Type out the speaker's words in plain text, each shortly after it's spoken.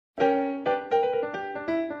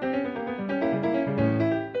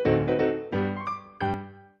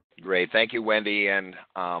Thank you, Wendy. And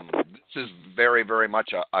this is very, very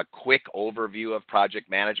much a quick overview of project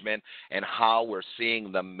management and how we're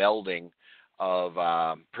seeing the melding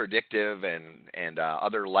of predictive and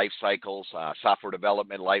other life cycles, software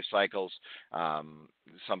development life cycles.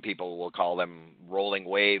 Some people will call them rolling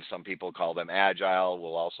waves. Some people call them agile.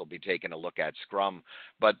 We'll also be taking a look at Scrum.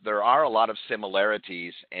 But there are a lot of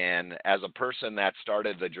similarities. And as a person that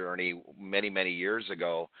started the journey many, many years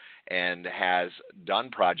ago and has done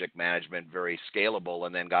project management very scalable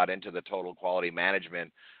and then got into the total quality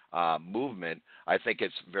management movement, I think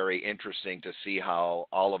it's very interesting to see how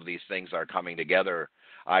all of these things are coming together.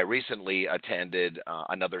 I recently attended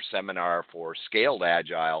another seminar for Scaled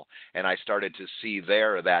Agile, and I started to see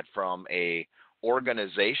there that from a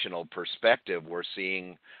organizational perspective, we're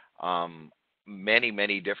seeing many,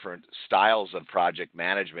 many different styles of project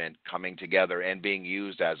management coming together and being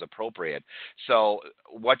used as appropriate. So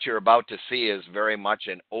what you're about to see is very much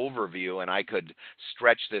an overview, and I could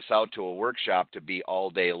stretch this out to a workshop to be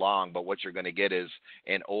all day long, but what you're going to get is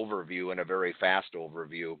an overview and a very fast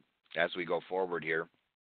overview as we go forward here.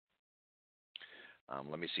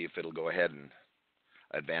 Let me see if it'll go ahead and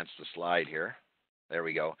advance the slide here. There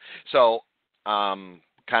we go. So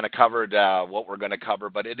kind of covered what we're going to cover,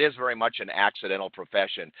 but it is very much an accidental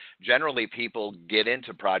profession. Generally, people get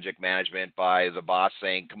into project management by the boss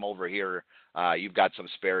saying, come over here, you've got some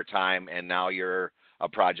spare time, and now you're a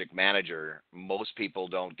project manager. Most people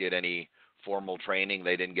don't get any formal training.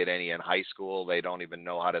 They didn't get any in high school. They don't even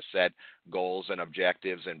know how to set goals and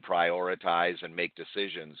objectives and prioritize and make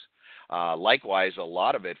decisions. Likewise, a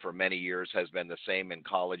lot of it for many years has been the same in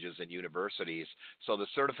colleges and universities. So the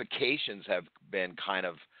certifications have been kind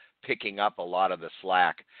of picking up a lot of the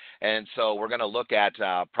slack. And so we're going to look at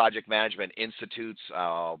Project Management Institute's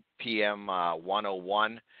PM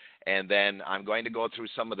 101. And then I'm going to go through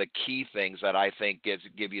some of the key things that I think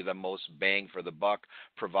give you the most bang for the buck,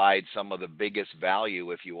 provide some of the biggest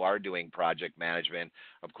value if you are doing project management.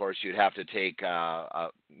 Of course, you'd have to take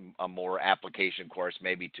a more application course,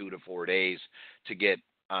 maybe 2 to 4 days, to get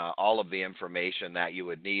all of the information that you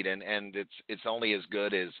would need, and it's only as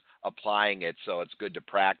good as applying it, so it's good to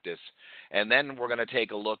practice. And then we're going to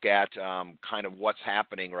take a look at kind of what's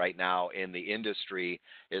happening right now in the industry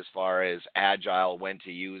as far as Agile, when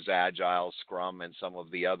to use Agile, Scrum, and some of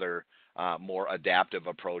the other more adaptive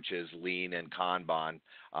approaches, Lean and Kanban,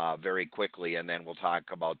 very quickly, and then we'll talk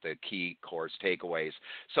about the key course takeaways.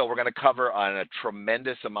 So we're going to cover on a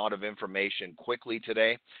tremendous amount of information quickly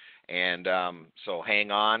today. And so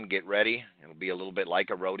hang on, get ready. It'll be a little bit like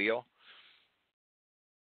a rodeo.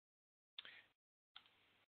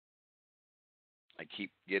 I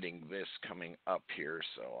keep getting this coming up here,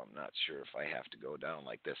 so I'm not sure if I have to go down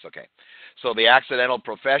like this. Okay. So the accidental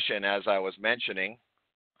profession, as I was mentioning,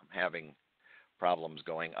 I'm having problems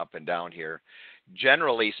going up and down here.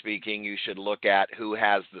 Generally speaking, you should look at who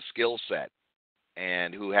has the skill set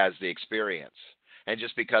and who has the experience. And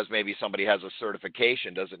just because maybe somebody has a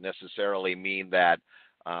certification doesn't necessarily mean that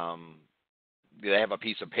they have a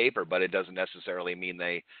piece of paper, but it doesn't necessarily mean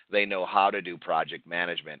they know how to do project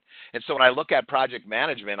management. And so when I look at project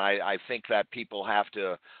management, I think that people have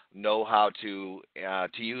to know how to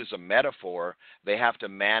use a metaphor, they have to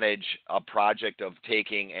manage a project of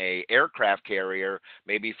taking a aircraft carrier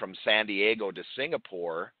maybe from San Diego to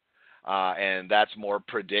Singapore, and that's more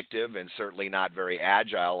predictive and certainly not very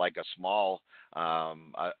agile like a small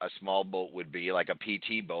boat would be, like a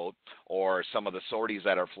PT boat, or some of the sorties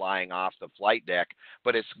that are flying off the flight deck.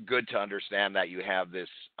 But it's good to understand that you have this.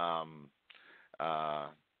 Let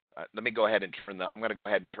me go ahead and I'm going to go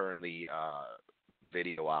ahead and turn the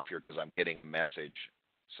video off here because I'm getting a message.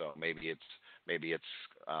 So maybe it's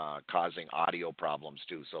causing audio problems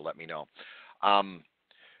too. So let me know.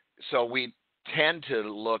 So we tend to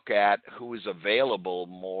look at who is available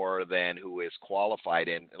more than who is qualified,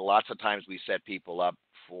 and lots of times we set people up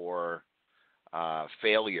for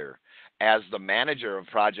failure. As the manager of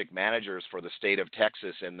project managers for the state of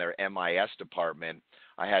Texas in their MIS department,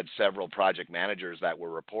 I had several project managers that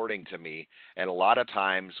were reporting to me, and a lot of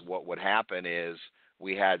times what would happen is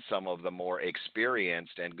we had some of the more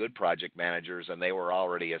experienced and good project managers, and they were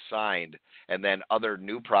already assigned, and then other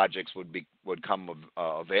new projects would come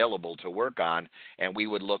available to work on, and we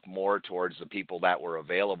would look more towards the people that were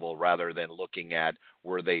available rather than looking at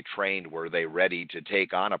were they trained, were they ready to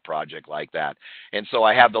take on a project like that. And so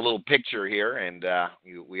I have the little picture here, and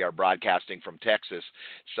we are broadcasting from Texas,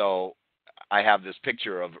 so I have this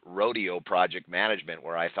picture of rodeo project management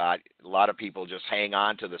where I thought a lot of people just hang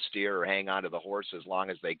on to the steer or hang on to the horse as long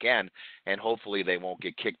as they can, and hopefully they won't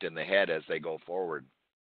get kicked in the head as they go forward.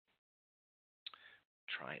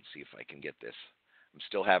 Try and see if I can get this. I'm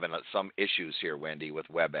still having some issues here, Wendy, with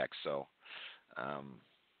WebEx. So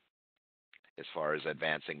as far as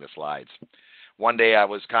advancing the slides. One day I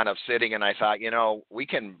was kind of sitting and I thought, we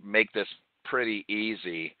can make this pretty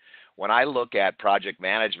easy. When I look at project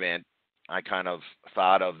management, I kind of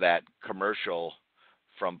thought of that commercial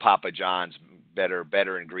from Papa John's,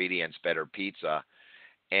 better ingredients, better pizza.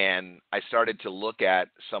 And I started to look at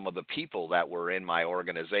some of the people that were in my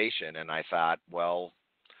organization, and I thought, well,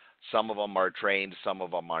 some of them are trained, some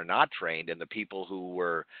of them are not trained, and the people who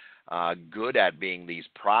were good at being these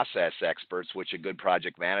process experts, which a good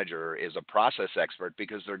project manager is a process expert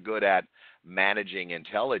because they're good at managing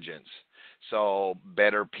intelligence. So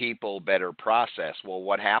better people, better process. Well,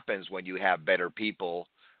 what happens when you have better people,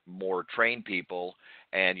 more trained people,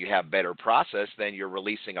 and you have better process, then you're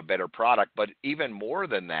releasing a better product. But even more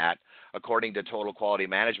than that, according to Total Quality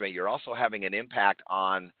Management, you're also having an impact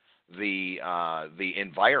on the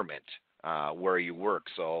environment where you work.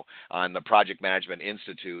 So on the Project Management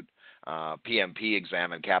Institute PMP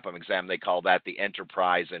exam and CAPM exam, they call that the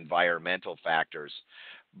enterprise environmental factors.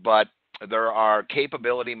 But there are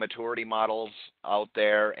capability maturity models out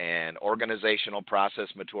there and organizational process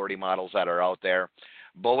maturity models that are out there.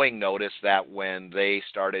 Boeing noticed that when they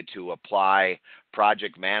started to apply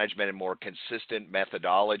project management and more consistent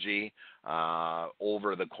methodology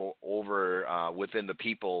within the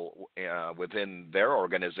people within their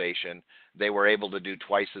organization, they were able to do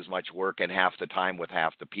twice as much work in half the time with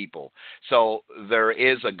half the people. So there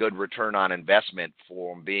is a good return on investment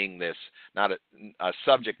for being this, not a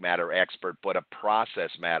subject matter expert, but a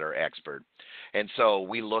process matter expert. And so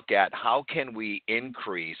we look at how can we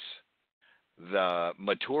increase the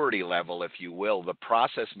maturity level, if you will, the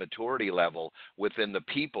process maturity level within the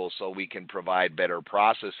people so we can provide better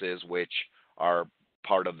processes, which are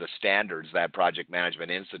part of the standards that Project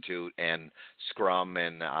Management Institute and Scrum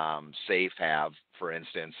and SAFe have, for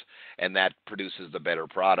instance, and that produces the better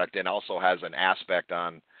product and also has an aspect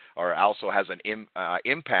on, or also has an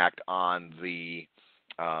impact on the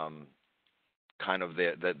kind of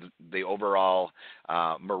the overall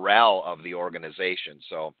morale of the organization.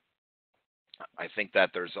 So I think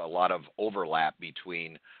that there's a lot of overlap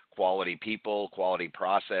between quality people, quality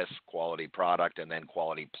process, quality product, and then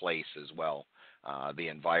quality place as well, the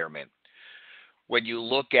environment. When you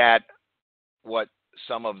look at what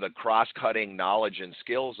some of the cross-cutting knowledge and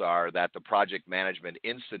skills are that the Project Management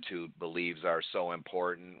Institute believes are so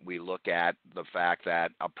important, we look at the fact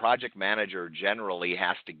that a project manager generally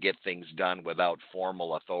has to get things done without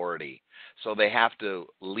formal authority. So they have to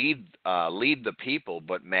lead the people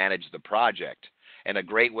but manage the project. And a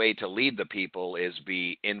great way to lead the people is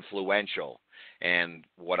be influential. And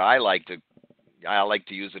what I like to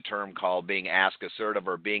use a term called being ask assertive,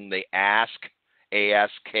 or being the ASK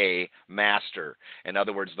master. In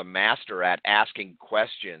other words, the master at asking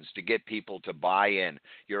questions to get people to buy in.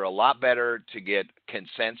 You're a lot better to get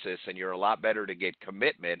consensus, and you're a lot better to get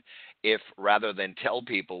commitment if, rather than tell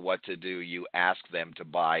people what to do, you ask them to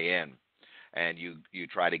buy in and you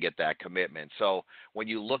try to get that commitment. So when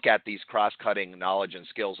you look at these cross-cutting knowledge and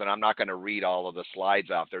skills, and I'm not going to read all of the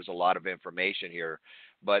slides off, there's a lot of information here,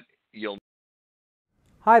 but you'll...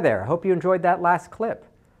 Hi there, hope you enjoyed that last clip.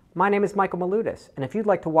 My name is Michael Maludis, and if you'd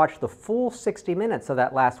like to watch the full 60 minutes of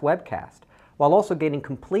that last webcast, while also gaining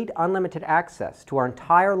complete unlimited access to our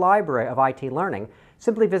entire library of IT learning,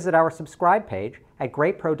 simply visit our subscribe page at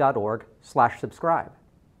greatpro.org/subscribe.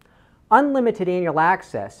 Unlimited annual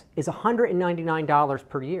access is $199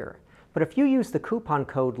 per year, but if you use the coupon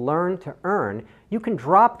code LEARN2EARN, you can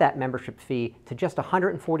drop that membership fee to just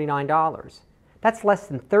 $149. That's less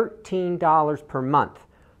than $13 per month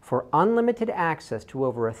for unlimited access to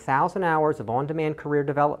over 1,000 hours of on-demand career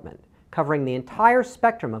development, covering the entire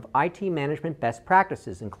spectrum of IT management best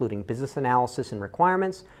practices, including business analysis and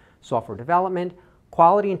requirements, software development,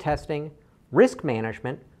 quality and testing, risk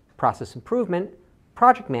management, process improvement,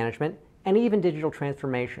 project management, and even digital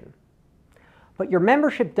transformation. But your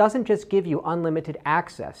membership doesn't just give you unlimited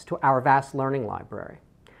access to our vast learning library.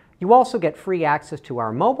 You also get free access to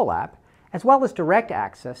our mobile app, as well as direct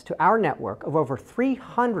access to our network of over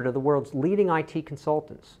 300 of the world's leading IT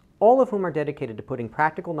consultants, all of whom are dedicated to putting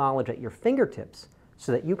practical knowledge at your fingertips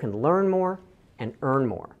so that you can learn more and earn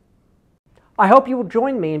more. I hope you will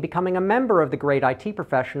join me in becoming a member of the Great IT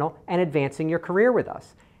Professional and advancing your career with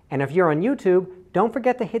us. And if you're on YouTube, don't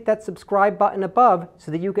forget to hit that subscribe button above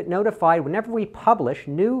so that you get notified whenever we publish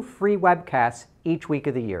new free webcasts each week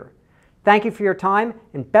of the year. Thank you for your time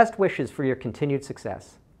and best wishes for your continued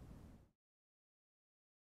success.